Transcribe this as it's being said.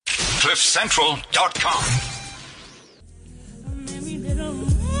CliffCentral.com.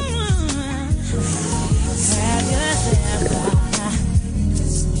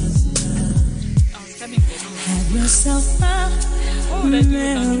 Have yourself a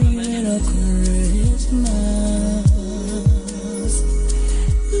merry little Christmas.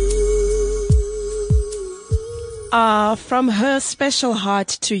 From her special heart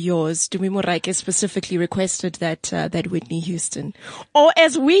to yours, Dumi Moraike specifically requested that Whitney Houston, or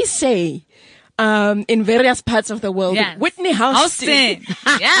as we say, in various parts of the world, yes. Whitney Houston.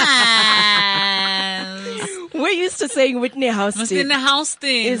 Yes. We're used to saying Whitney Houston. Whitney Houston.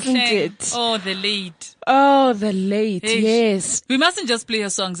 Isn't it? Oh, the late. Oh, the late. Hey, yes. We mustn't just play her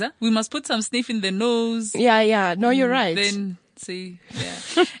songs, huh? We must put some sniff in the nose. Yeah. No, you're right. Then see.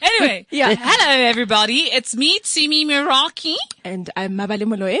 Yeah. Anyway. Yeah. Hello, everybody. It's me, Tsumi Meraki. And I'm Mabale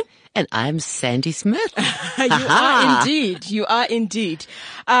Moloe. And I'm Sandy Smith. You are indeed.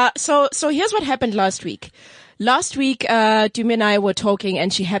 So here's what happened last week. Last week, Dumi and I were talking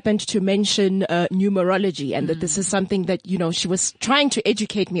and she happened to mention, numerology and that this is something that, she was trying to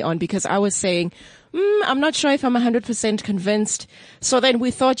educate me on because I was saying, I'm not sure if I'm 100% convinced. So then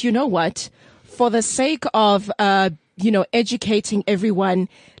we thought, you know what? For the sake of, educating everyone,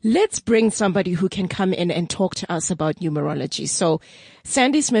 let's bring somebody who can come in and talk to us about numerology. So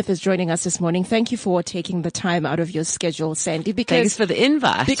Sandy Smith is joining us this morning. Thank you for taking the time out of your schedule, Sandy. Thanks for the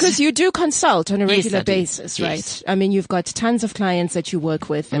invite. Because you do consult on a regular I do. basis, right? Yes. I mean, you've got tons of clients that you work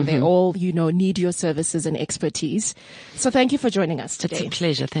with and they all, need your services and expertise. So thank you for joining us today. It's a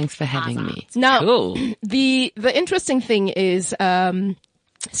pleasure. Thanks for having me. Now, Cool. the interesting thing is,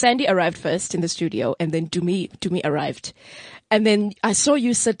 Sandy arrived first in the studio and then Dumi arrived. And then I saw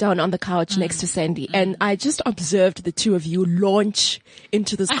you sit down on the couch next to Sandy and I just observed the two of you launch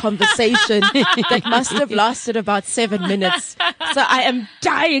into this conversation that must have lasted about 7 minutes. So I am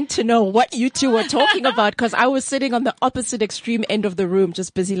dying to know what you two were talking about because I was sitting on the opposite extreme end of the room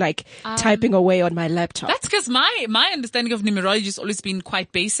just busy typing away on my laptop. That's because my understanding of numerology has always been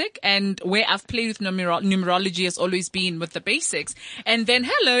quite basic, and where I've played with numerology has always been with the basics. And then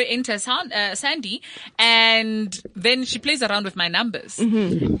enters Sandy, and then she plays around with my numbers.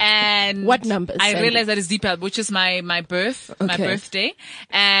 Mm-hmm. And what numbers? I Sandy? realized that it's deeper, which is my birthday.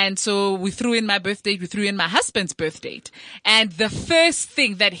 And so we threw in my birthday, we threw in my husband's birth date. And the first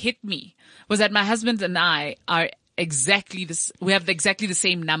thing that hit me was that my husband and I are exactly this. We have exactly the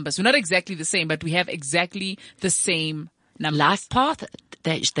same numbers. We're not exactly the same, but we have exactly the same numbers. Life path.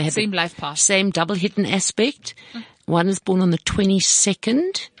 They have Same the life path. Same double hidden aspect. One is born on the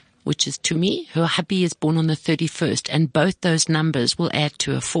 22nd, which is to me. Her hubby is born on the 31st, and both those numbers will add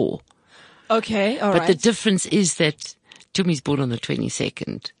to a 4. Okay, all but right. the difference is that Tumi's born on the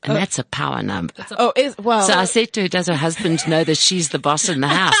 22nd, and that's a power number. So I said to her, does her husband know that she's the boss in the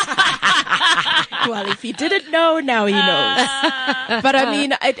house? Well, if he didn't know, now he knows. But I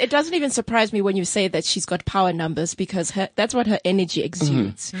mean, it doesn't even surprise me when you say that she's got power numbers because that's what her energy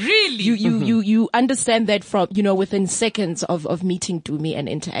exudes. Really? You understand that from, within seconds of meeting Dumi and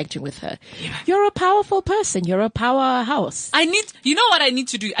interacting with her. Yeah. You're a powerful person. You're a powerhouse. You know what I need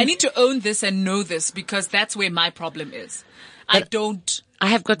to do? I need to own this and know this because that's where my problem is. I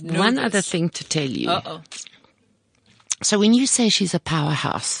have got one this. other thing to tell you. Uh-oh. So when you say she's a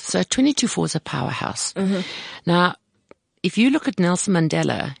powerhouse, so 22-4 is a powerhouse. Mm-hmm. Now, if you look at Nelson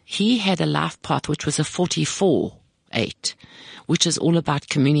Mandela, he had a life path which was a 44-8, which is all about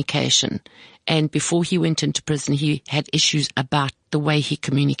communication. And before he went into prison, he had issues about the way he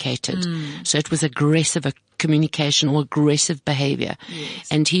communicated. So it was aggressive communication or aggressive behavior. Yes.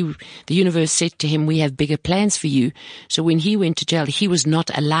 And the universe said to him, we have bigger plans for you. So when he went to jail, he was not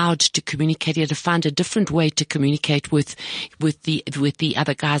allowed to communicate. He had to find a different way to communicate with the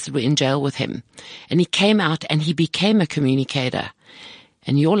other guys that were in jail with him. And he came out and he became a communicator.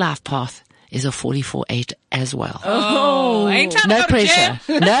 And your life path is a 44-8 as well. Oh, I ain't trying no to go to jail.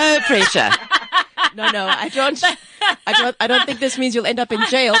 pressure. No pressure. No, I don't think this means you'll end up in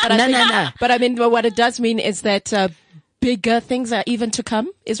jail. But No. But I mean, what it does mean is that, bigger things are even to come,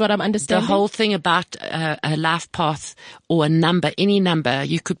 is what I'm understanding. The whole thing about a life path or a number, any number,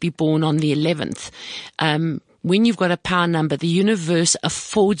 you could be born on the 11th. When you've got a power number, the universe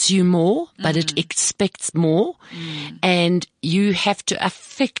affords you more, but it expects more. And you have to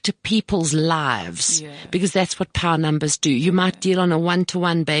affect people's lives because that's what power numbers do. You might deal on a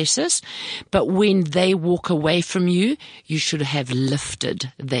one-to-one basis, but when they walk away from you, you should have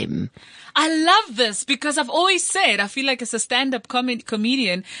lifted them. I love this because I've always said, I feel like as a stand-up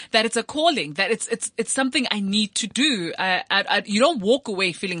comedian, that it's a calling, that it's something I need to do. You don't walk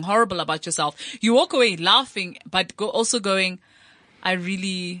away feeling horrible about yourself. You walk away laughing, but also going, I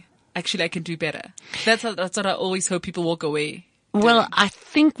really actually I can do better. That's what I always hope people walk away. Well, I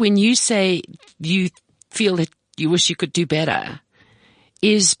think when you say you feel that you wish you could do better,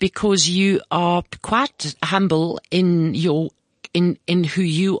 is because you are quite humble in in who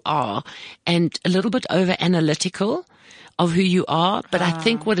you are and a little bit over analytical of who you are. But I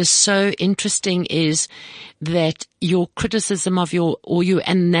think what is so interesting is that your criticism of your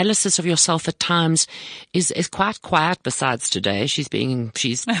analysis of yourself at times is quite quiet. Besides today, she's doing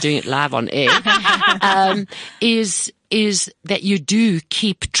it live on air. Is that you do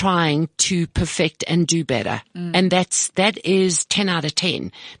keep trying to perfect and do better. And that is 10 out of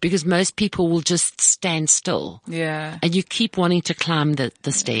 10, because most people will just stand still. Yeah. And you keep wanting to climb the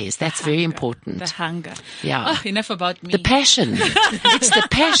stairs. That's very important. The hunger. Yeah. Oh, enough about me. The passion. It's the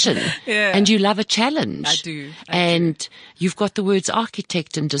passion. Yeah. And you love a challenge. I do. And you've got the words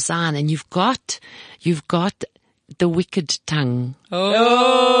architect and design, and you've got the wicked tongue.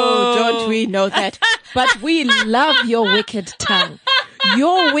 Oh, don't we know that? But we love your wicked tongue.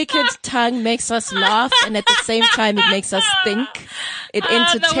 Your wicked tongue makes us laugh, and at the same time it makes us think. It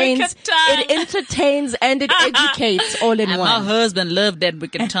entertains and it educates all in and one. My husband loved that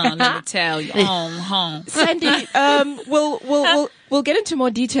wicked tongue, let me tell you. Sandy, we'll get into more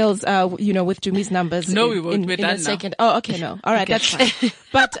details, with Dumi's numbers. No, we won't. We're in done a second. Oh, okay, no. All right, that's fine.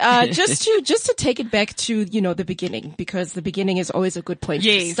 But, just to take it back to, the beginning, because the beginning is always a good point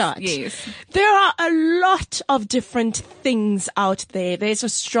to start. Yes. There are a lot of different things out there. There's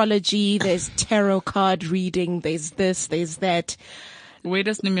astrology, there's tarot card reading, there's this, there's that. Where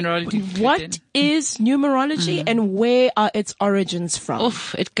does numerology fit in? What is numerology and where are its origins from?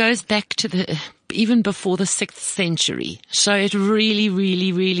 It goes back to even before the 6th century. So it really,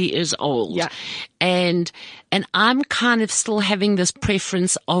 really, really is old. Yeah. And I'm kind of still having this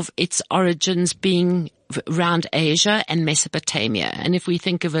preference of its origins being around Asia and Mesopotamia. And if we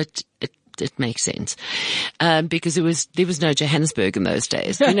think of it makes sense. Because there was no Johannesburg in those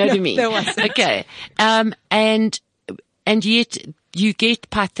days. You know what I mean? There wasn't. Okay. And yet you get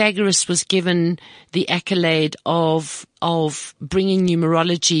Pythagoras was given the accolade of bringing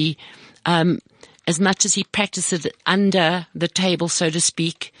numerology, as much as he practiced it under the table, so to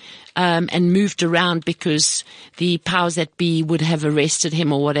speak, and moved around because the powers that be would have arrested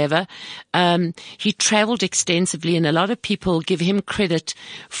him or whatever. He traveled extensively, and a lot of people give him credit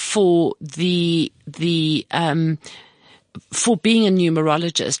for for being a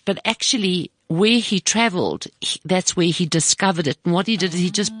numerologist, but actually where he traveled, that's where he discovered it. And what he did is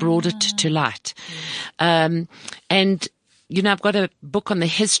he just brought it to light. And I've got a book on the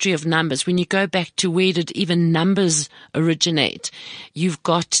history of numbers. When you go back to where did even numbers originate, you've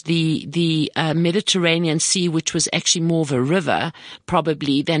got the Mediterranean Sea, which was actually more of a river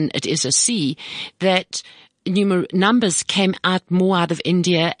probably than it is a sea, that numbers came more out of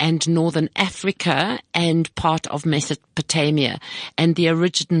India and northern Africa and part of Mesopotamia, and the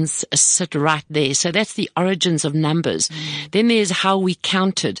origins sit right there. So that's the origins of numbers. Then there's how we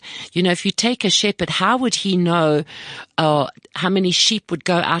counted. If you take a shepherd, how would he know how many sheep would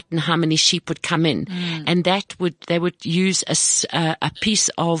go out and how many sheep would come in? And they would use a piece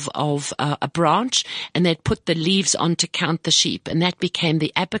of a branch, and they'd put the leaves on to count the sheep, and that became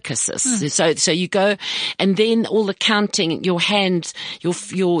the abacuses. So you go, and then all the counting, your hands,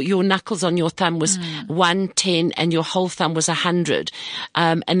 your knuckles on your thumb was 1, 10, and your whole thumb was 100.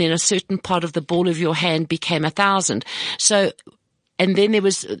 And then a certain part of the ball of your hand became 1,000. So, and then there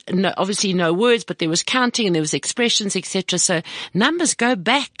was obviously no words, but there was counting and there was expressions, etc. So numbers go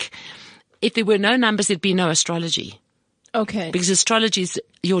back. If there were no numbers, there'd be no astrology. Okay. Because astrology is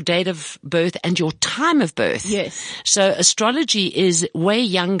your date of birth and your time of birth. Yes. So astrology is way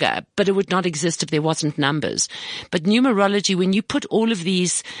younger, but it would not exist if there wasn't numbers. But numerology, when you put all of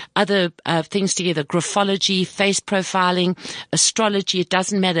these other things together, graphology, face profiling, astrology, it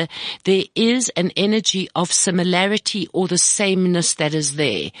doesn't matter. There is an energy of similarity or the sameness that is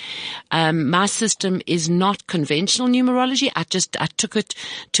there. My system is not conventional numerology. I took it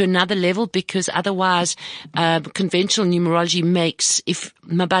to another level because otherwise, conventional numerology makes, if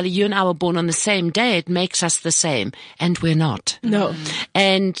Mabali, you and I were born on the same day, it makes us the same, and we're not. No.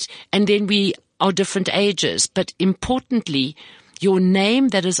 And then we are different ages, but importantly, your name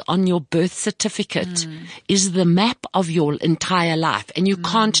that is on your birth certificate is the map of your entire life, and you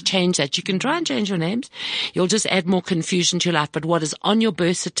can't change that. You can try and change your names. You'll just add more confusion to your life, but what is on your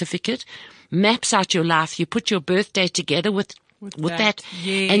birth certificate maps out your life. You put your birthday together with that,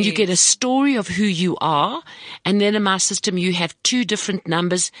 yes. And you get a story of who you are. And then in my system, you have 2 different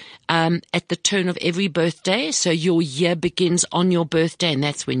numbers, at the turn of every birthday. So your year begins on your birthday, and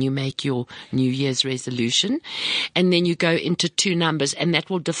that's when you make your New Year's resolution. And then you go into 2 numbers, and that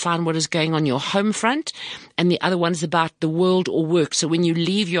will define what is going on your home front. And the other one is about the world or work. So when you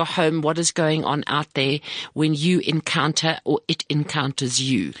leave your home, what is going on out there when you encounter or it encounters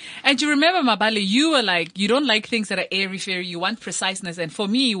you. And you remember, Mabale, you were like, you don't like things that are airy-fairy. You want preciseness. And for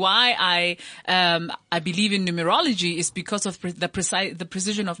me, why I believe in numerology is because of the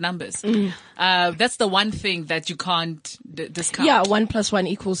precision of numbers. That's the one thing that you can't discount. Yeah, 1 +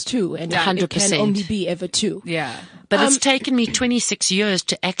 1 = 2, and 100%. it can only be ever 2. Yeah. But it's taken me 26 years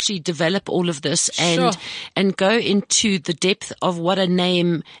to actually develop all of this and go into the depth of what a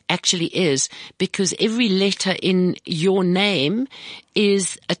name actually is, because every letter in your name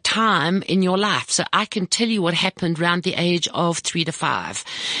is a time in your life. So I can tell you what happened around the age of 3 to 5.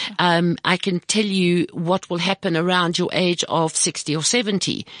 I can tell you what will happen around your age of 60 or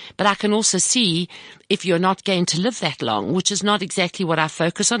 70. But I can also see if you're not going to live that long, which is not exactly what I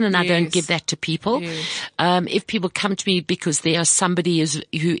focus on, and I don't give that to people. If people come to me because there is somebody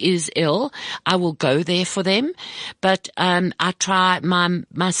who is ill, I will go there for them. But I try,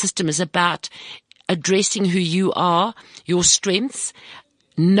 my system is about addressing who you are, your strengths,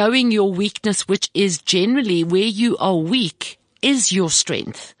 knowing your weakness, which is generally where you are weak is your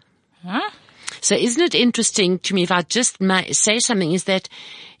strength. So isn't it interesting to me, if I just might say something, is that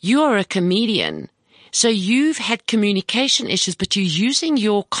you are a comedian. So you've had communication issues, but you're using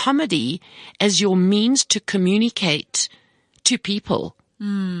your comedy as your means to communicate to people.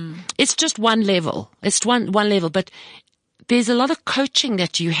 It's just one level. It's one level, but there's a lot of coaching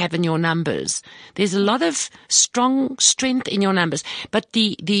that you have in your numbers. There's a lot of strong strength in your numbers. But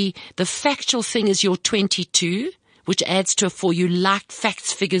the factual thing is your 22, which adds to a 4. You like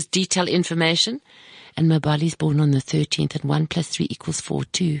facts, figures, detail, information. And Mabali's born on the 13th, and 1 + 3 = 4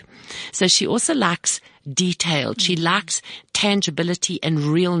 too. So she also likes detail. She likes tangibility and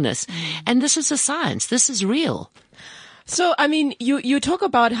realness. And this is a science. This is real. So, I mean, you talk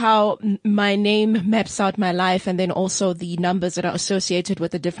about how my name maps out my life, and then also the numbers that are associated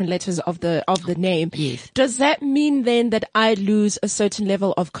with the different letters of the name. Yes. Does that mean then that I lose a certain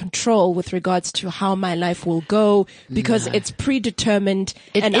level of control with regards to how my life will go because it's predetermined,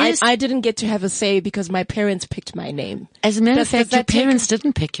 and I didn't get to have a say because my parents picked my name? As a matter of fact, your parents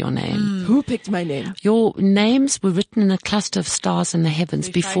didn't pick your name. Who picked my name? Your names were written in a cluster of stars in the heavens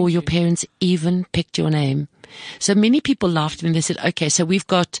before your parents even picked your name. So many people laughed at me and they said, okay, so we've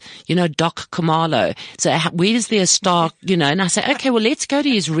got, Doc Kamalo. So where is there a star, and I say, okay, well, let's go to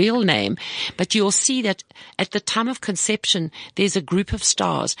his real name. But you'll see that at the time of conception, there's a group of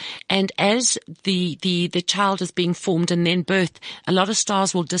stars. And as the child is being formed and then birthed, a lot of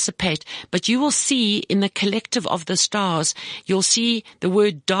stars will dissipate. But you will see in the collective of the stars, you'll see the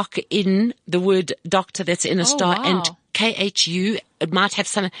word doc in the word doctor that's in a star. Wow. And KHU, it might have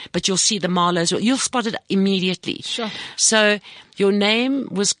some, but you'll see the Marlow as well. You'll spot it immediately. Sure. So your name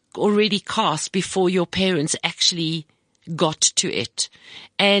was already cast before your parents actually got to it.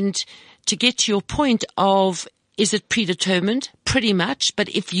 And to get to your point of, is it predetermined? Pretty much. But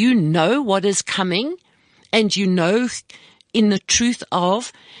if you know what is coming, and you know in the truth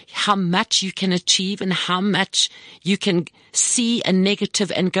of how much you can achieve and how much you can see a negative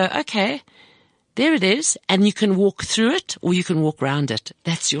and go, okay, there it is, and you can walk through it or you can walk around it.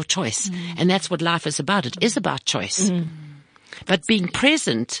 That's your choice. And that's what life is about. It is about choice. But being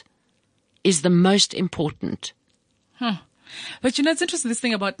present is the most important. But it's interesting, this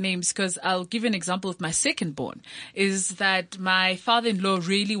thing about names, because I'll give you an example of my second born, is that my father-in-law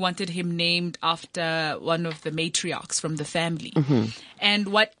really wanted him named after one of the matriarchs from the family. And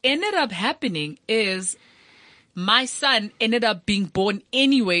what ended up happening is my son ended up being born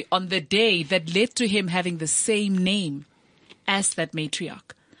anyway on the day that led to him having the same name as that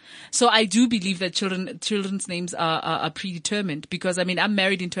matriarch. So I do believe that children's names are predetermined, because I'm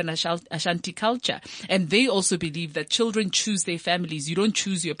married into an Ashanti culture, and they also believe that children choose their families. You don't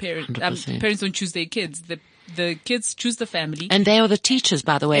choose your parents. Parents don't choose their kids. The kids choose the family. And they are the teachers,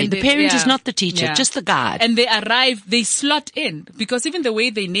 by the way. The parent is not the teacher, just the guide. And they slot in, because even the way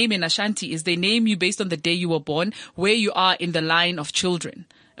they name in Ashanti is they name you based on the day you were born, where you are in the line of children.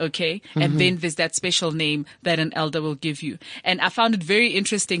 Okay. And then there's that special name that an elder will give you. And I found it very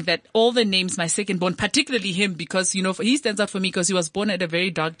interesting that all the names, my second born, particularly him, because, he stands out for me because he was born at a very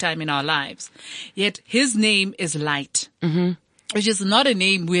dark time in our lives. Yet his name is Light. Which is not a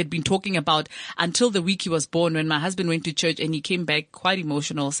name we had been talking about until the week he was born, when my husband went to church and he came back quite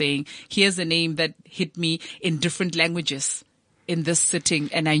emotional saying, here's a name that hit me in different languages. in this sitting,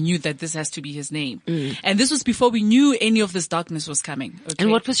 and I knew that this has to be his name. And this was before we knew any of this darkness was coming. Okay?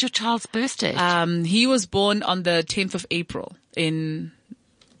 And what was your child's birthday? He was born on the 10th of April in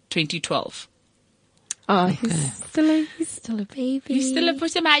 2012. Oh, he's still a baby. He's still a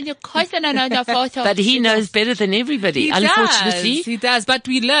person, your cousin, another photo. But he knows better than everybody, unfortunately. He does, but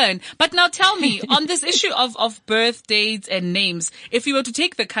we learn. But now tell me, on this issue of birth dates and names, if you were to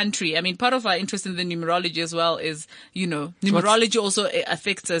take the country, I mean, part of our interest in the numerology as well is, numerology also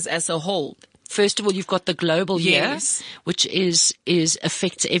affects us as a whole. First of all, you've got the global year, which is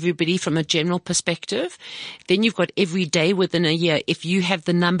affects everybody from a general perspective. Then you've got every day within a year. If you have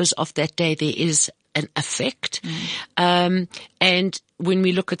the numbers of that day, there is an effect. And when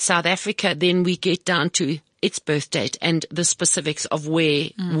we look at South Africa, then we get down to its birth date and the specifics of where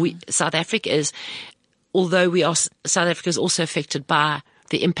South Africa is. Although South Africa is also affected by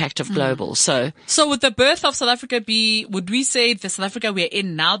the impact of global. So would the birth of South Africa would we say the South Africa we're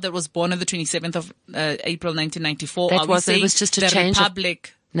in now that was born on the 27th of April 1994? It was just a change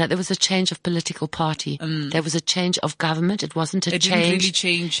Republic? No, there was a change of political party. There was a change of government. It wasn't a change. It didn't really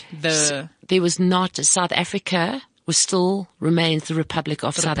change there was not. South Africa still remains the Republic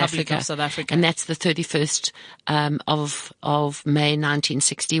of South Africa. And that's the 31st of May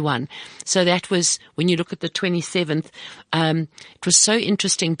 1961. So that was, when you look at the 27th, it was so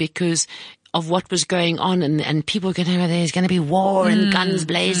interesting because of what was going on, and people were going, there's going to be war and guns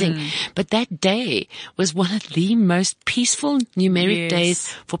blazing. But that day was one of the most peaceful numeric days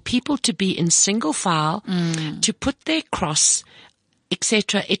for people to be in single file, to put their cross,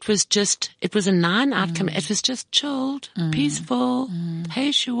 etc. It was a 9 outcome. It was just chilled, peaceful.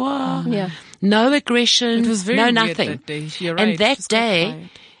 Hey, Shua. No aggression. It was very no weird nothing. That day. You're right. And that day,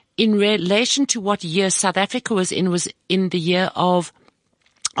 in relation to what year South Africa was in the year of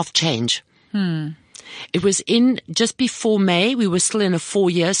change. It was in just before May. We were still in a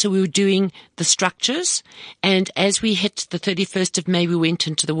 4-year, so we were doing the structures. And as we hit the 31st of May, we went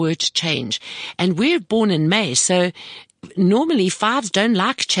into the word change. And we're born in May, so normally 5s don't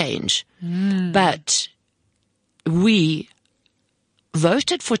like change. But we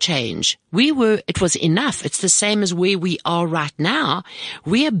voted for change. It was enough. It's the same as where we are right now.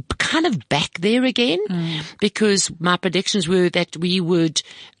 We're kind of back there again because my predictions were that we would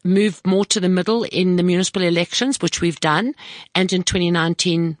move more to the middle in the municipal elections, which we've done. And in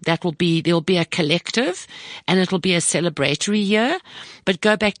 2019, there'll be a collective and it'll be a celebratory year. But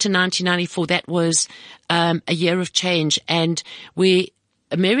go back to 1994, that was a year of change, and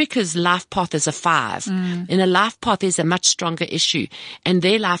America's life path is a 5. In a life path is a much stronger issue, and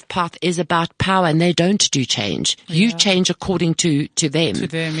their life path is about power, and they don't do change. You change according to them. To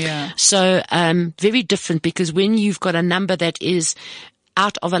them, yeah. So, very different, because when you've got a number that is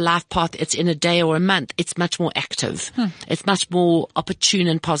out of a life path, it's in a day or a month, it's much more active. It's much more opportune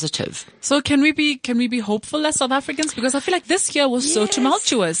and positive. So can we be hopeful as South Africans? Because I feel like this year was so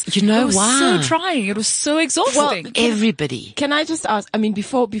tumultuous. You know why? It was why? so trying. It was so exhausting. Well, Everybody. Can I just ask, I mean,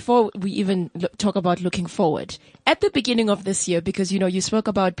 before we even talk about looking forward, at the beginning of this year, because, you spoke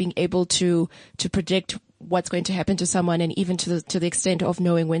about being able to predict what's going to happen to someone, and even to the extent of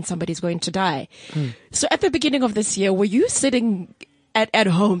knowing when somebody's going to die. So at the beginning of this year, were you sitting at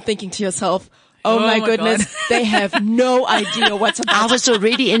home thinking to yourself, oh my goodness, God. they have no idea what's about I was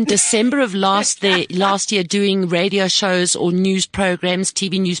already in December of last year doing radio shows or news programs,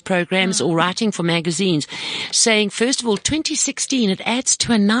 TV news programs, or writing for magazines, saying, first of all, 2016, it adds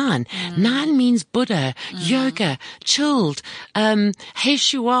to a 9. 9 means Buddha, yoga, chilled, hey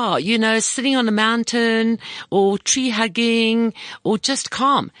Shua, sitting on a mountain or tree hugging or just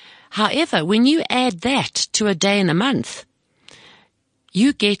calm. However, when you add that to a day and a month,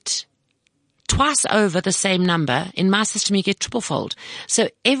 you get twice over the same number. In my system, you get triple-fold. So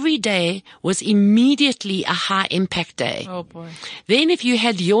every day was immediately a high impact day. Oh boy. Then if you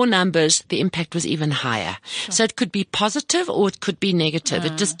had your numbers, the impact was even higher. Sure. So it could be positive or it could be negative.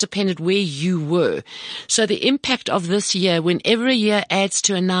 It just depended where you were. So the impact of this year, whenever a year adds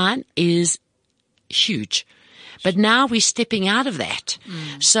to a 9, is huge. But now we're stepping out of that.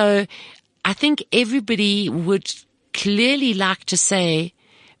 So I think everybody would clearly like to say,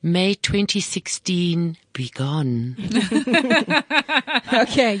 May 2016 be gone.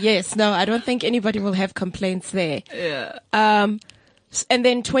 Okay, yes. No, I don't think anybody will have complaints there. Yeah. And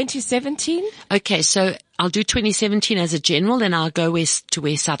then 2017? Okay, so I'll do 2017 as a general, and I'll go to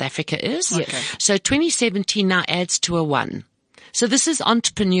where South Africa is. Okay. So 2017 now adds to a 1. So this is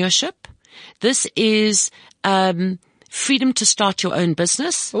entrepreneurship. This is freedom to start your own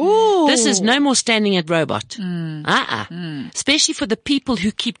business. Ooh. This is no more standing at robot. Especially for the people who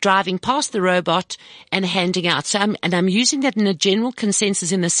keep driving past the robot and handing out. So I'm using that in a general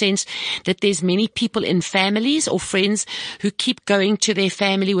consensus, in the sense that there's many people in families or friends who keep going to their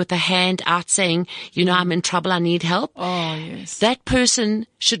family with a hand out saying, I'm in trouble, I need help. Oh, yes. That person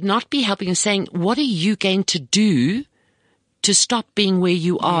should not be helping and saying, what are you going to do to stop being where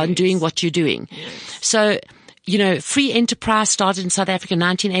you are and doing what you're doing? So, free enterprise started in South Africa in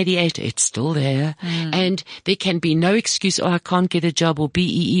 1988. It's still there. And there can be no excuse, I can't get a job, or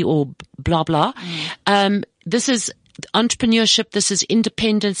BEE, or blah, blah. This is entrepreneurship. This is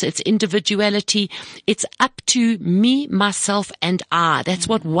independence. It's individuality. It's up to me, myself, and I. That's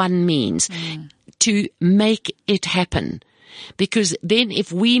what one means. To make it happen. Because then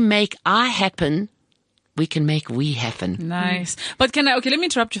if we make I happen, we can make we happen. Nice. But let me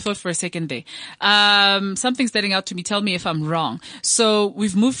interrupt your thought for a second there. Something's standing out to me. Tell me if I'm wrong. So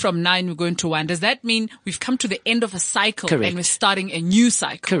we've moved from 9, we're going to 1. Does that mean we've come to the end of a cycle? Correct. And we're starting a new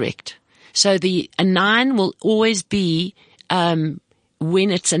cycle? Correct. So a 9 will always be,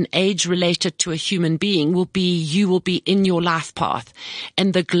 when it's an age related to a human being, you will be in your life path.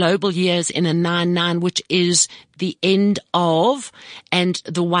 And the global years in a 9-9, which is the end of, and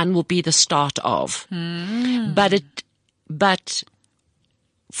the 1 will be the start of. But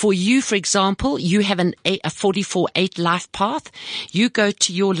for you, for example, you have a 44-8 life path. You go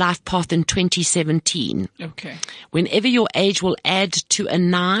to your life path in 2017. Okay. Whenever your age will add to a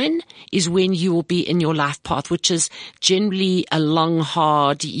 9 is when you will be in your life path, which is generally a long,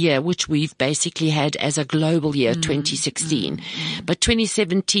 hard year, which we've basically had as a global year, 2016. But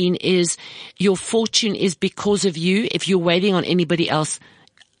 2017 is, your fortune is because of you. If you're waiting on anybody else,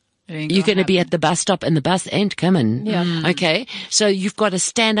 you're going to be at the bus stop and the bus ain't coming. Yeah. Okay. So you've got to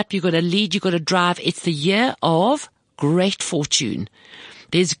stand up. You've got to lead. You've got to drive. It's the year of great fortune.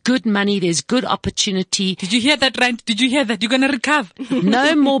 There's good money. There's good opportunity. Did you hear that, Rand? Did you hear that? You're going to recover.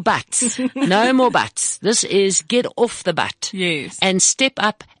 No more buts. No more buts. This is get off the butt. Yes. And step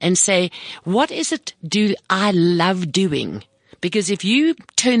up and say, what is it do I love doing? Because if you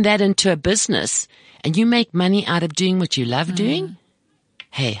turn that into a business and you make money out of doing what you love doing,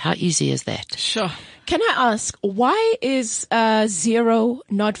 hey, how easy is that? Sure. Can I ask, why is 0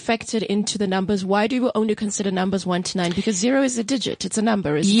 not factored into the numbers? Why do we only consider numbers 1 to 9? Because 0 is a digit. It's a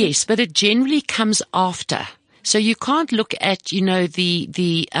number, isn't it? Yes, but it generally comes after. So you can't look at,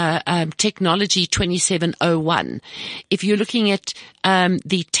 the technology 2701. If you're looking at,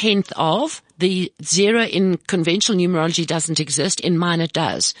 the 10th of, the 0 in conventional numerology doesn't exist. In mine it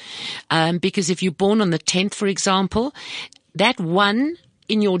does. Because if you're born on the 10th, for example, that 1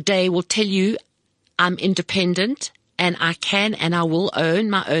 in your day will tell you, I'm independent and I can and I will own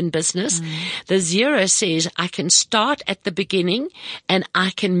my own business. The 0 says I can start at the beginning and I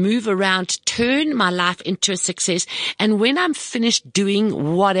can move around, turn my life into a success. And when I'm finished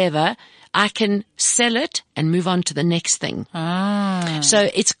doing whatever, I can sell it and move on to the next thing. So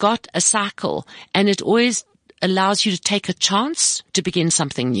it's got a cycle, and it always allows you to take a chance to begin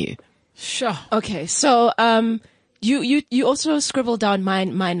something new. Sure. Okay. So, you also scribbled down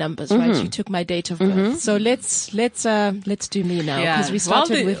my numbers, right? You took my date of birth. So let's do me now. Yeah. Because we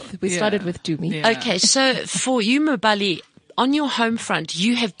started with do me. Yeah. Okay, so for you, Mobali, on your home front,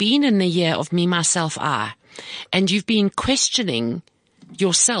 you have been in the year of me, myself, I, and you've been questioning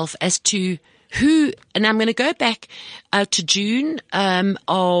yourself as to who, and I'm going to go back to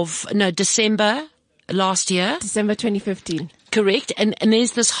December last year. December 2015. Correct. And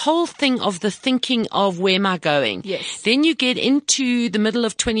there's this whole thing of the thinking of where am I going? Yes. Then you get into the middle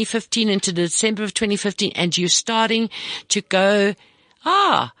of 2015, into December of 2015, and you're starting to go,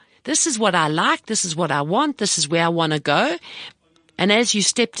 this is what I like. This is what I want. This is where I want to go. And as you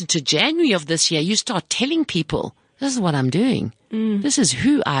stepped into January of this year, you start telling people, this is what I'm doing. This is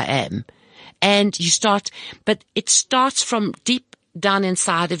who I am. And you start, but it starts from deep down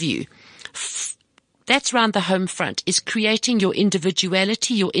inside of you. That's around the home front, is creating your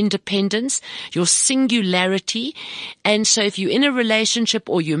individuality, your independence, your singularity. And so if you're in a relationship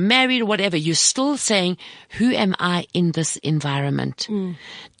or you're married or whatever, you're still saying, who am I in this environment?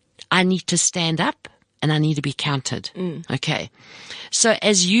 I need to stand up and I need to be counted. Okay. So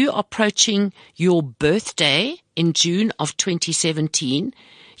as you are approaching your birthday in June of 2017,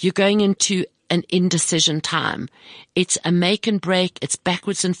 you're going into an indecision time. It's a make and break. It's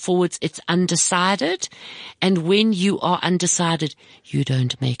backwards and forwards. It's undecided. And when you are undecided, you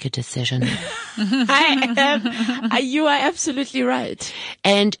don't make a decision. You are absolutely right.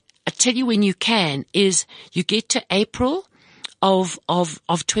 And I tell you when you can is you get to April of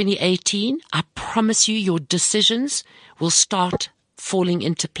 2018, I promise you, your decisions will start falling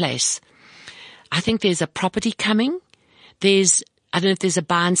into place. I think there's a property coming. I don't know if there's a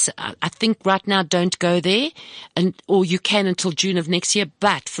buy and sell. I think right now don't go there, or you can until June of next year.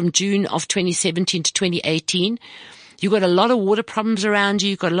 But from June of 2017 to 2018, you've got a lot of water problems around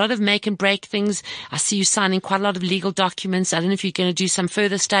you. You've got a lot of make and break things. I see you signing quite a lot of legal documents. I don't know if you're going to do some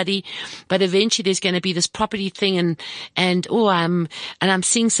further study, but eventually there's going to be this property thing, and I'm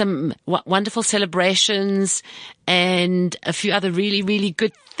seeing some wonderful celebrations and a few other really, really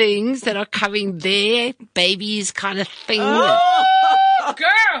good things that are coming there. Babies kind of thing. Girl,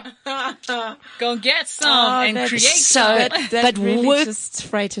 go get some and create some. That really just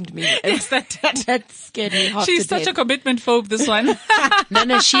frightened me. That scared me half She's to such death. a commitment phobe, this one.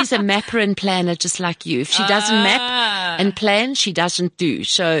 No, she's a mapper and planner just like you. If she doesn't map and plan, she doesn't do.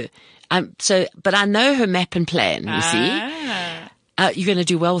 But I know her map and plan, you see. You're going to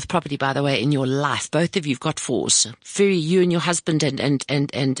do well with property, by the way, in your life. Both of you've got 4s. You and your husband and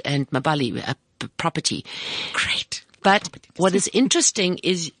Mabali, property. Great. But what is interesting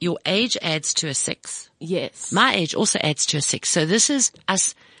is your age adds to a 6. Yes. My age also adds to a 6. So this is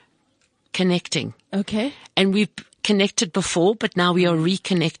us connecting. Okay. And we've connected before, but now we are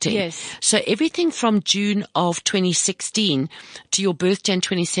reconnecting. Yes. So everything from June of 2016 to your birthday in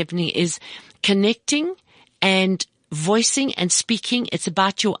 2017 is connecting and voicing and speaking. It's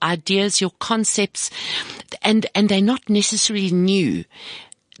about your ideas, your concepts, and they're not necessarily new.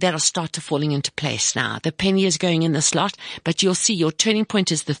 That'll start to falling into place now. The penny is going in the slot, but you'll see your turning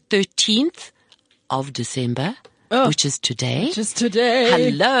point is the 13th of December, which is today. Just today.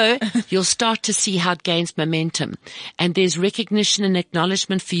 Hello. You'll start to see how it gains momentum, and there's recognition and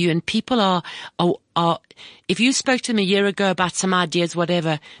acknowledgement for you. And people are, if you spoke to them a year ago about some ideas,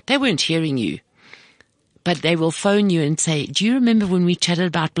 whatever, they weren't hearing you, but they will phone you and say, do you remember when we chatted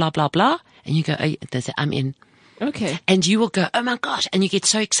about blah, blah, blah? And you go, they say, I'm in. Okay. And you will go, oh my gosh. And you get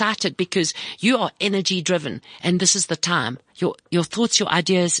so excited because you are energy driven. And this is the time. Your thoughts, your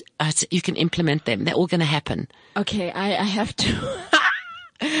ideas, you can implement them. They're all going to happen. Okay. I have to,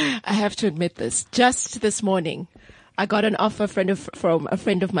 I have to admit this. Just this morning, I got an offer from a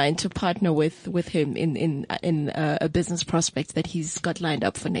friend of mine to partner with him in a business prospect that he's got lined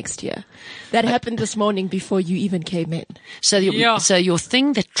up for next year. That happened this morning before you even came in. So your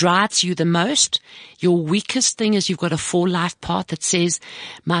thing that drives you the most, your weakest thing is you've got a 4-life path that says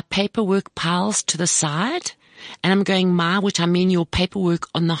my paperwork piles to the side. And I'm going which I mean your paperwork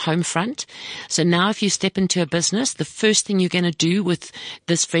on the home front. So now if you step into a business, the first thing you're going to do with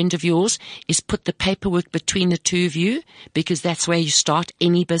this friend of yours is put the paperwork between the two of you, because that's where you start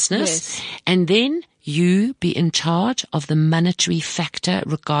any business. Yes. And then you be in charge of the monetary factor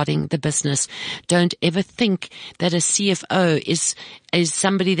regarding the business. Don't ever think that a CFO is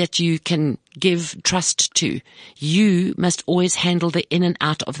somebody that you can give trust to. You must always handle the in and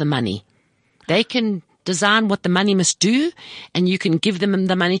out of the money. They can design what the money must do, and you can give them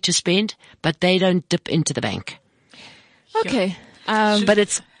the money to spend, but they don't dip into the bank. Okay. But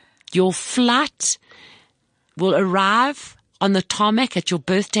it's your flight will arrive on the tarmac at your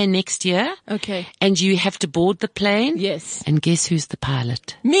birthday next year. Okay. And you have to board the plane. Yes. And guess who's the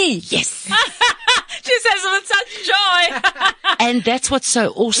pilot? Me. Yes. She says it with such joy. And that's what's so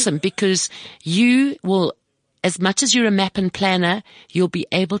awesome, because you will, as much as you're a map and planner, you'll be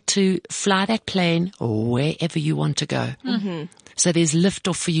able to fly that plane wherever you want to go. Mm-hmm. So there's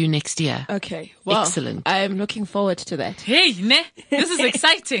liftoff for you next year. Okay. Well, excellent. I am looking forward to that. Hey, this is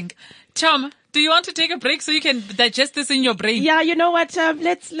exciting. Chum, do you want to take a break so you can digest this in your brain? Yeah, you know what?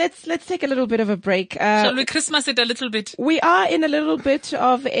 Let's take a little bit of a break. Shall we Christmas it a little bit? We are in a little bit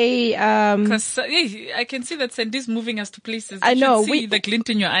of a. Because I can see that Sandy's moving us to places. I know. See the glint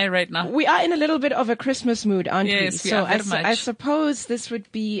in your eye right now. We are in a little bit of a Christmas mood, aren't we? Yes, we are very much. I suppose this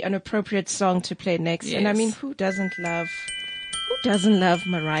would be an appropriate song to play next. Yes. And I mean, who doesn't love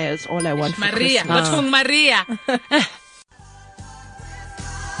Mariah's All I Want for Maria. Christmas? What's wrong, Maria?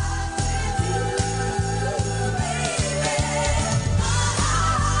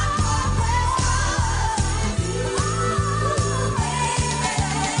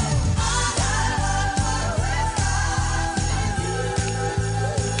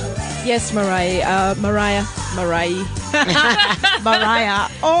 Yes, Mariah.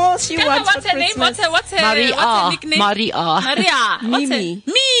 All she wants What's for her name? Christmas. What's her nickname? Maria. Mimi.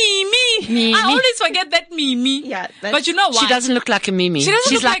 Mimi. I always forget that Mimi. Yeah, but you know why? She doesn't look like a Mimi.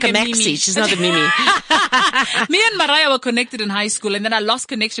 She's like a Maxi. Mimi. She's not a Mimi. Me and Mariah were connected in high school, and then I lost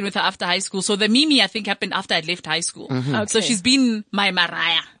connection with her after high school. So the Mimi, I think, happened after I left high school. Mm-hmm. Okay. So she's been my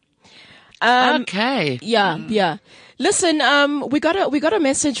Mariah. Okay. Yeah. Listen, we got a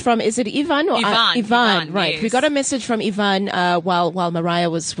message from, is it Ivan or Ivan, right. Yes. We got a message from Ivan, while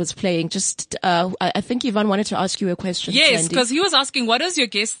Mariah was playing. Just, I think Ivan wanted to ask you a question. Yes, Sandy. because he was asking, what does your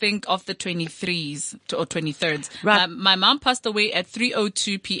guest think of the 23s or 23rds? Right. My mom passed away at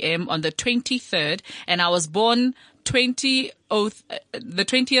 3:02 p.m. on the 23rd, and I was born the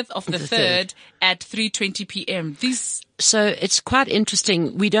 20th of the 3rd at 3:20 p.m. So it's quite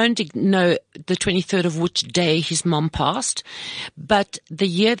interesting. We don't know the 23rd of which day his mom passed, but the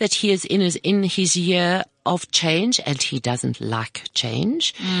year that he is in his year of change, and he doesn't like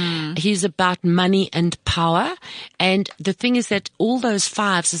change. He's about money and power. And the thing is that all those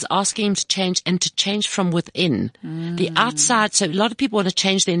fives is asking him to change, and to change from within. The outside. So a lot of people want to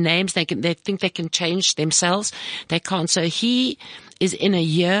change their names. They think they can change themselves. They can't. So he is in a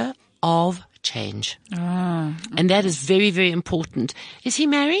year of change. And that is very, very important. Is he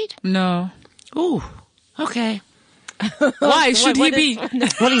married? No. Oh, okay. Why should he be?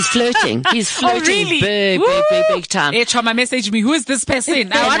 Well, he's flirting. He's flirting really? big time. Hey, Choma, message me. Who is this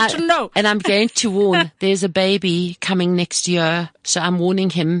person? I want to know. And I'm going to warn, there's a baby coming next year. So I'm warning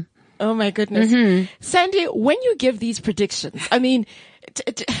him. Oh my goodness. Sandy, when you give these predictions, I mean,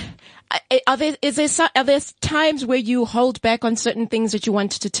 are there times where you hold back on certain things that you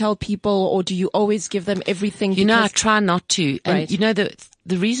want to tell people, or do you always give them everything? You know, I try not to. And Right. you know,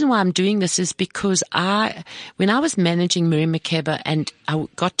 the reason why I'm doing this is because when I was managing Miriam Makeba, and I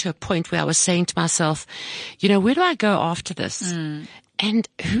got to a point where I was saying to myself, you know, where do I go after this? And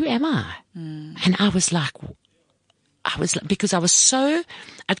who am I? And I was like, because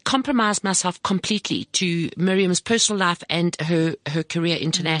I'd compromised myself completely to Miriam's personal life and her career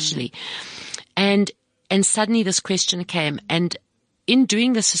internationally. And suddenly this question came, and in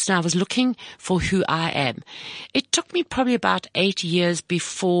doing this, I was looking for who I am. It took me probably about 8 years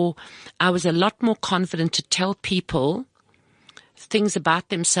before I was a lot more confident to tell people things about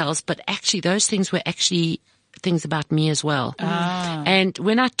themselves, but actually those things were actually things about me as well. And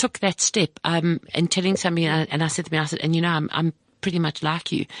when I took that step, and telling somebody, and I said to me, and you know, I'm pretty much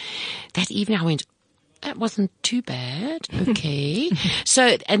like you. That evening I went, that wasn't too bad. Okay.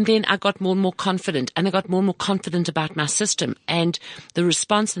 So, and then I got more and more confident, and I got more and more confident about my system and the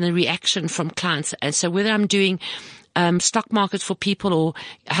response and the reaction from clients. And so whether I'm doing stock markets for people, or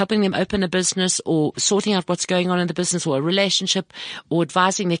helping them open a business, or sorting out what's going on in the business, or a relationship, or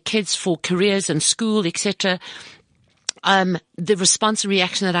advising their kids for careers and school, etc., the response and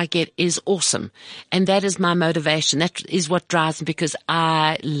reaction that I get is awesome. And that is my motivation. That is what drives me, because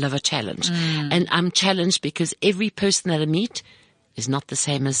I love a challenge. And I'm challenged because every person that I meet is not the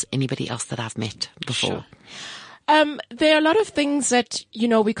same as anybody else that I've met before. Sure. There are a lot of things that, you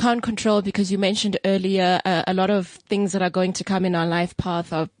know, we can't control, because you mentioned earlier, a lot of things that are going to come in our life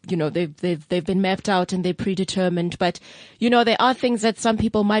path are, you know, they've been mapped out and they're predetermined. But, you know, there are things that some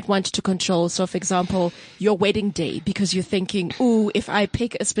people might want to control. So, for example, your wedding day, because you're thinking, ooh, if I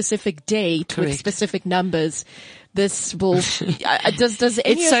pick a specific date with specific numbers, this will,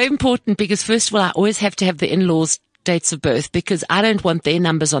 It's so important, because first of all, I always have to have the in-laws' dates of birth, because I don't want their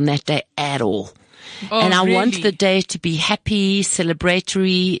numbers on that day at all. And I want the day to be happy,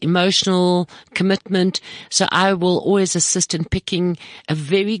 celebratory, emotional, commitment. So I will always assist in picking a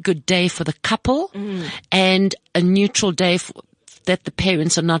very good day for the couple and a neutral day that the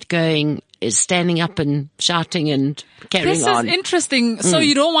parents are not standing up and shouting and carrying on. This is interesting. So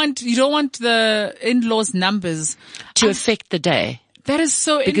you don't want the in-laws' numbers to affect the day. That is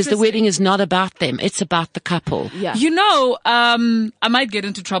so interesting. Because the wedding is not about them. It's about the couple. Yeah. You know, I might get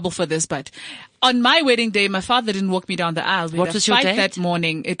into trouble for this, but on my wedding day, my father didn't walk me down the aisle. What was your date? That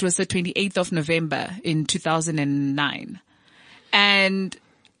morning. It was the 28th of November in 2009. And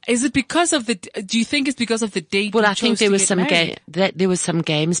is it because of do you think it's because of the date? Well, I think there was there was some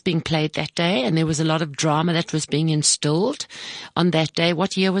games being played that day, and there was a lot of drama that was being instilled on that day.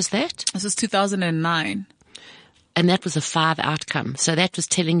 What year was that? This was 2009. And that was a 5 outcome. So that was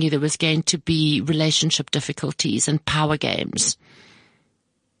telling you there was going to be relationship difficulties and power games.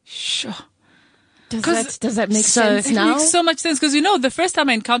 Sure. Does that make sense now? It makes so much sense, because, you know, the first time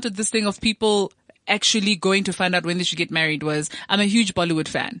I encountered this thing of people actually going to find out when they should get married was, I'm a huge Bollywood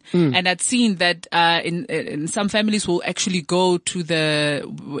fan. And I'd seen that, in some families will actually go to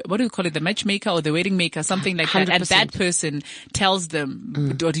what do you call it? The matchmaker or the wedding maker, something like 100%. That. And that person tells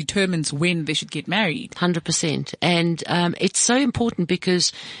them or determines when they should get married. 100%. And, it's so important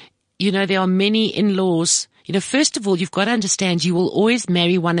because, you know, there are many in-laws. You know, first of all, you've got to understand you will always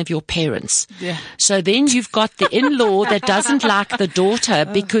marry one of your parents. Yeah. So then you've got the in-law that doesn't like the daughter,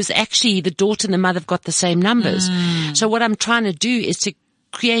 because actually the daughter and the mother have got the same numbers. So what I'm trying to do is to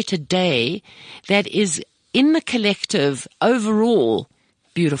create a day that is in the collective, overall,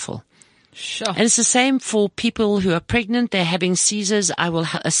 beautiful. Sure. And it's the same for people who are pregnant. They're having Caesars. I will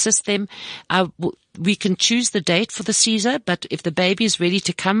assist them. We can choose the date for the Caesar, but if the baby is ready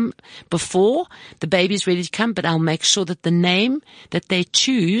to come before, the baby is ready to come, but I'll make sure that the name that they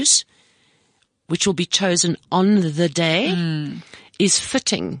choose, which will be chosen on the day, is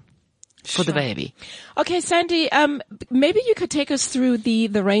fitting for the baby. Okay, Sandy, maybe you could take us through the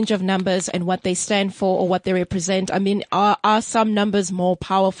range of numbers and what they stand for or what they represent. I mean, are some numbers more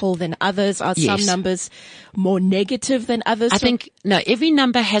powerful than others? Are some numbers more negative than others? I think, no, every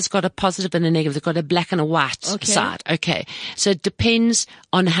number has got a positive and a negative. They've got a black and a white side. Okay. So it depends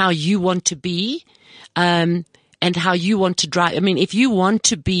on how you want to be, and how you want to drive. I mean, if you want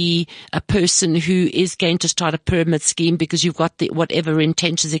to be a person who is going to start a pyramid scheme because you've got the whatever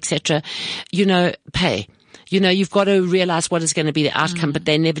intentions, etc., pay. You've got to realize what is going to be the outcome, but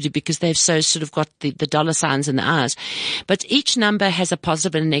they never do because they've so sort of got the dollar signs in the eyes. But each number has a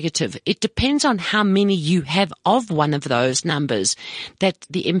positive and a negative. It depends on how many you have of one of those numbers, that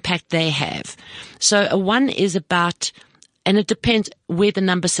the impact they have. So a 1 is about, and it depends where the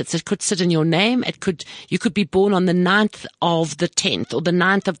number sits. It could sit in your name. You could be born on the 9th of the 10th or the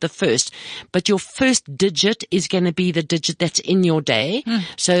 9th of the 1st, but your first digit is going to be the digit that's in your day.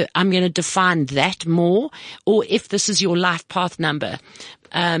 So I'm going to define that more. Or if this is your life path number.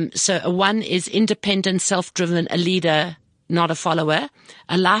 So a 1 is independent, self-driven, a leader, not a follower.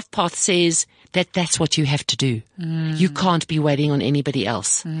 A life path says that's what you have to do. You can't be waiting on anybody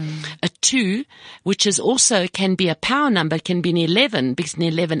else. A 2, which is also can be a power number, can be an 11 because an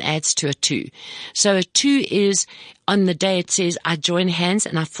 11 adds to a 2. So a 2 is on the day it says, I join hands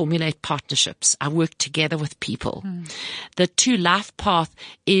and I formulate partnerships. I work together with people. The 2 life path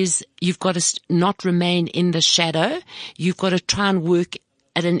is you've got to not remain in the shadow. You've got to try and work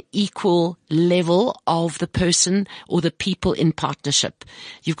at an equal level of the person or the people in partnership.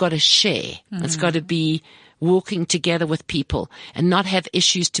 You've got to share. It's got to be walking together with people and not have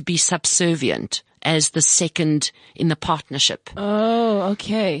issues to be subservient as the second in the partnership. Oh,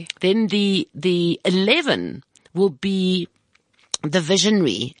 okay. Then the 11 will be the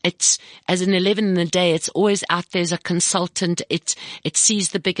visionary. It's as an 11 in the day, it's always out there as a consultant. It sees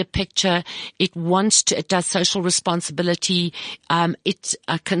the bigger picture. It does social responsibility. It's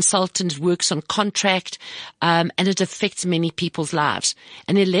a consultant, works on contract, and it affects many people's lives.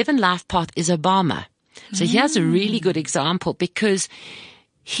 An 11 life path is Obama. So here's a really good example because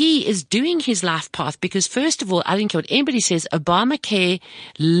he is doing his life path because, first of all, I don't care what anybody says, Obamacare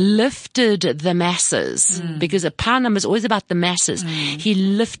lifted the masses because a power number is always about the masses. He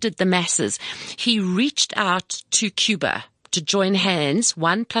lifted the masses. He reached out to Cuba to join hands.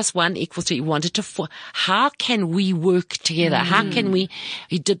 1 + 1 = 3. He wanted to, how can we work together? How can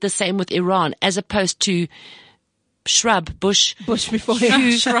he did the same with Iran as opposed to Bush before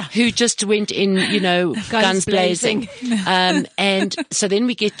who just went in, guns blazing. And so then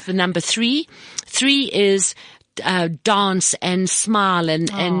we get to the number 3. 3 is dance and smile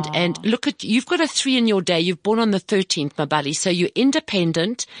and look at, you've got a 3 in your day. You're born on the 13th, my buddy. So you're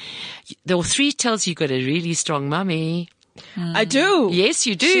independent. The 3 tells you've got a really strong mummy. I do. Yes,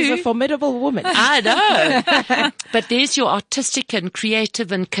 you do. She's a formidable woman. I know. But there's your artistic and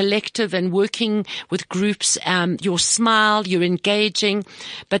creative and collective and working with groups, your smile, you're engaging.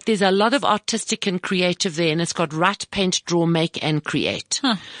 But there's a lot of artistic and creative there, and it's got write, paint, draw, make, and create.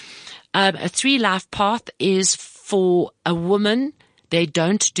 A 3 life path is for a woman. They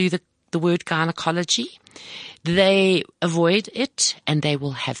don't do the word gynecology. They avoid it and they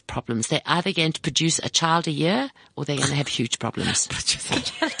will have problems. They're either going to produce a child a year or they're going to have huge problems.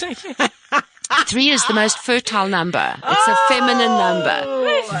 3 is the most fertile number. It's a feminine number.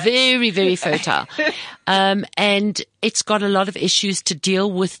 Very, very fertile. And it's got a lot of issues to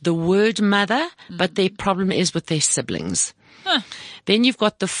deal with the word mother, but their problem is with their siblings. Then you've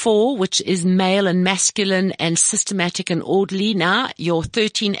got the 4, which is male and masculine and systematic and orderly. Now, your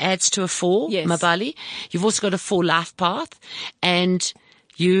 13 adds to a 4, yes. Mabali. You've also got a 4 life path, and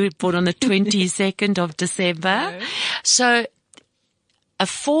you born on the 22nd of December. No. So a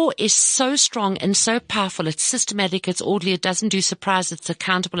 4 is so strong and so powerful. It's systematic, it's orderly, it doesn't do surprises, it's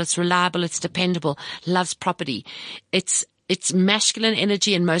accountable, it's reliable, it's dependable, loves property. It's masculine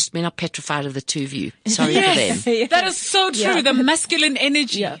energy, and most men are petrified of the 2 of you. Sorry for them. That is so true. The masculine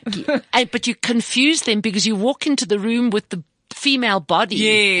energy. But you confuse them because you walk into the room with the female body.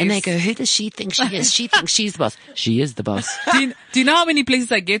 Yes. And they go, who does she think she is? She thinks she's the boss. She is the boss. Do you know how many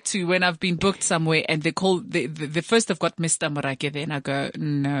places I get to when I've been booked somewhere and they first have got Mr. Morake, then I go,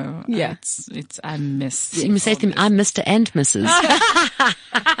 no. Yeah. It's I miss. You must say to him, I'm Mr. and Mrs.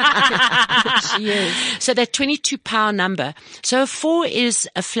 She is. So that 22 power number. So a 4 is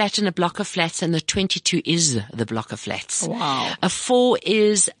a flat and a block of flats, and the 22 is the block of flats. Wow. A 4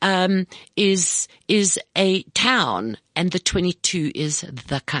 is a town, and the 22 is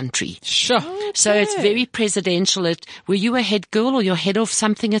the country. Sure. So it's very presidential. Were you a head girl or your head of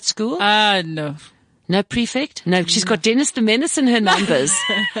something at school? No. No prefect? No, she's got Dennis the Menace in her numbers.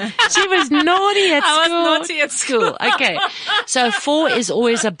 She was naughty at school. I was naughty at school. Okay. So 4 is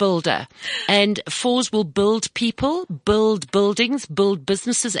always a builder. And 4s will build people, build buildings, build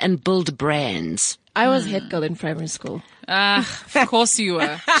businesses, and build brands. I was head girl in primary school. Of course you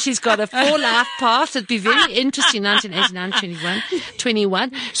were. She's got a 4 life path. It'd be very interesting. 1989,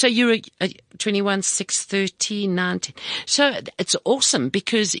 21. So you're a 21, 6, 13, 19. So it's awesome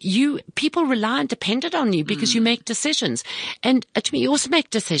because people rely and depended on you because you make decisions. And to me, you also make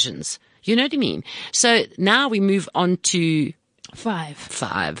decisions. You know what I mean? So now we move on to 5.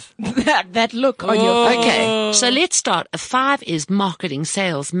 That look on your face. Okay, so let's start. A 5 is marketing,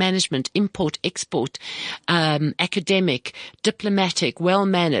 sales, management, import, export, academic, diplomatic,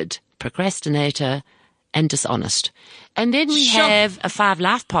 well-mannered, procrastinator, and dishonest. And then we have a 5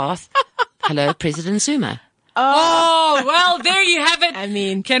 life path. Hello, President Zuma. Oh, well, there you have it. I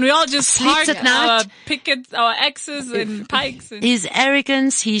mean, can we all just Sleeps park at night. our pickets, our axes and pikes? And His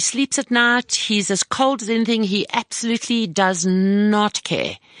arrogance, he sleeps at night, he's as cold as anything, he absolutely does not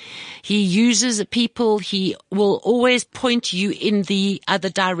care. He uses people, he will always point you in the other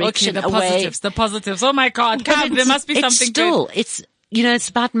direction okay, the away. positives. Oh my God, But come, there must be it's something still, good. it's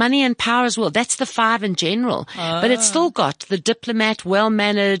about money and power as well. That's the 5 in general. But it's still got the diplomat,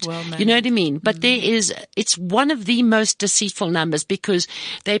 well-mannered, you know what I mean? But it's one of the most deceitful numbers because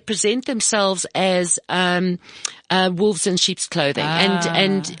they present themselves as, wolves in sheep's clothing.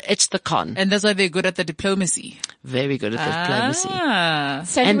 And it's the con. And that's why they're good at the diplomacy. Very good at diplomacy.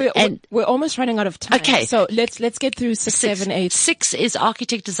 Sandy, And- we're almost running out of time. Okay. So let's get through 6, 7, 8. 6 is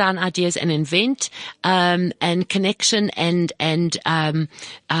architect, design, ideas, and invent, and connection and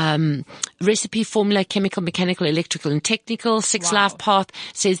recipe, formula, chemical, mechanical, electrical, and technical. 6 life path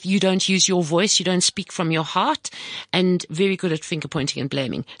says you don't use your voice, you don't speak from your heart, and very good at finger pointing and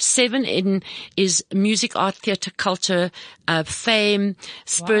blaming. 7 is music, art, theatre, culture, fame,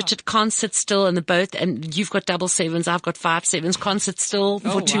 spirited, can't sit still, and and you've got double 7s, I've got 5 7s, can't sit still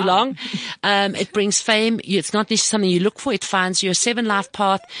for too long. It brings fame. It's not necessarily something you look for. It finds you. A 7 life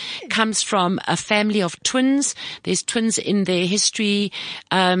path comes from a family of twins. There's twins in their history.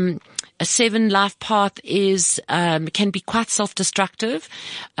 A 7 life path can be quite self-destructive,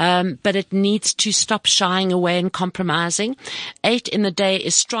 but it needs to stop shying away and compromising. 8 in the day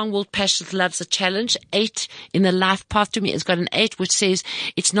is strong-willed, passionate, loves a challenge. 8 in the life path to me has got an 8 which says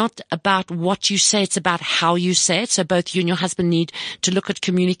it's not about what you say, it's about how you say it. So both you and your husband need to look at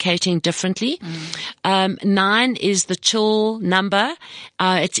communicating differently. 9 is the chill number.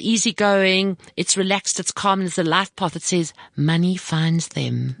 It's easygoing, it's relaxed, it's calm, and it's a life path that says money finds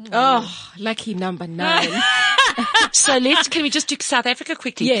them. Oh, lucky number 9. So can we just do South Africa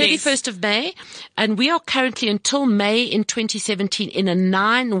quickly? Yes. 31st of May. And we are currently until May in 2017 in a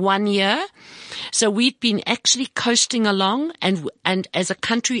 9-1 year. So we've been actually coasting along and as a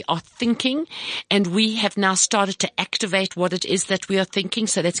country are thinking, and we have now started to activate what it is that we are thinking.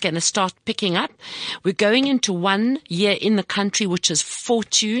 So that's going to start picking up. We're going into 1 year in the country, which is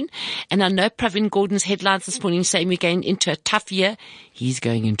fortune. And I know Pravin Gordon's headlines this morning saying we're going into a tough year. He's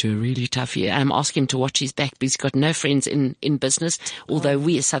going into a really tough year. I'm asking him to watch his back because he's got no friends in business, although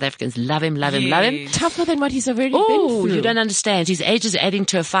we as South Africans love him. Tougher than what he's already been Oh, through. you don't understand. His age is adding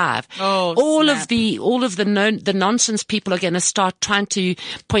to a 5. All of the nonsense people are going to start trying to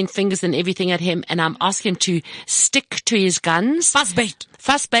point fingers and everything at him. And I'm asking him to stick to his guns.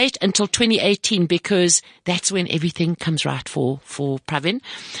 Fast bait until 2018 because that's when everything comes right for Pravin.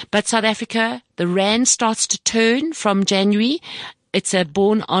 But South Africa, the rand starts to turn from January. It's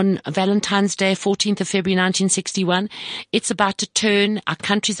born on Valentine's Day, 14th of February, 1961. It's about to turn. Our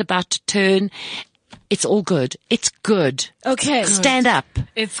country's about to turn. It's all good. It's good. Okay. Stand up.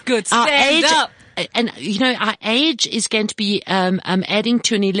 It's good. Our Stand age, up. And our age is going to be adding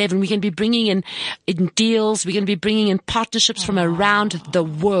to an 11. We're going to be bringing in deals. We're going to be bringing in partnerships from around the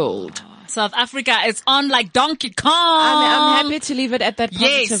world. South Africa is on like Donkey Kong. I'm happy to leave it at that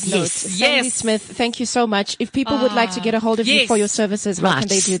positive note. yes, Sandy Smith, thank you so much. If people would like to get a hold of you for your services, how can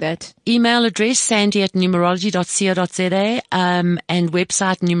they do that? Email address sandy@numerology.co.za and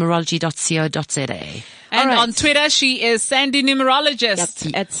website numerology.co.za. And on Twitter, she is Sandy Numerologist.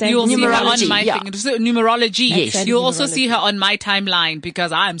 Yep, at Sandy You'll see her on my yeah. thing. Numerology. Yes. You'll also see her on my timeline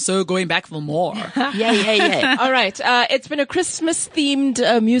because I'm so going back for more. Yeah. All right. It's been a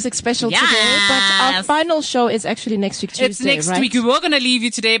Christmas-themed music special today, but our final show is actually next week, Tuesday, It's next right? week. We were going to leave you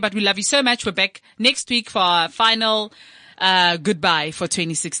today, but we love you so much. We're back next week for our final goodbye for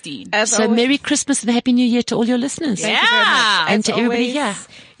 2016. So Merry Christmas and Happy New Year to all your listeners. Thank you very much. And As to everybody always, here.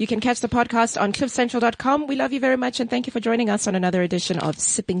 You can catch the podcast on cliffcentral.com. We love you very much and thank you for joining us on another edition of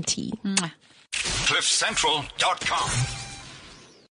Sipping Tea. CliffCentral.com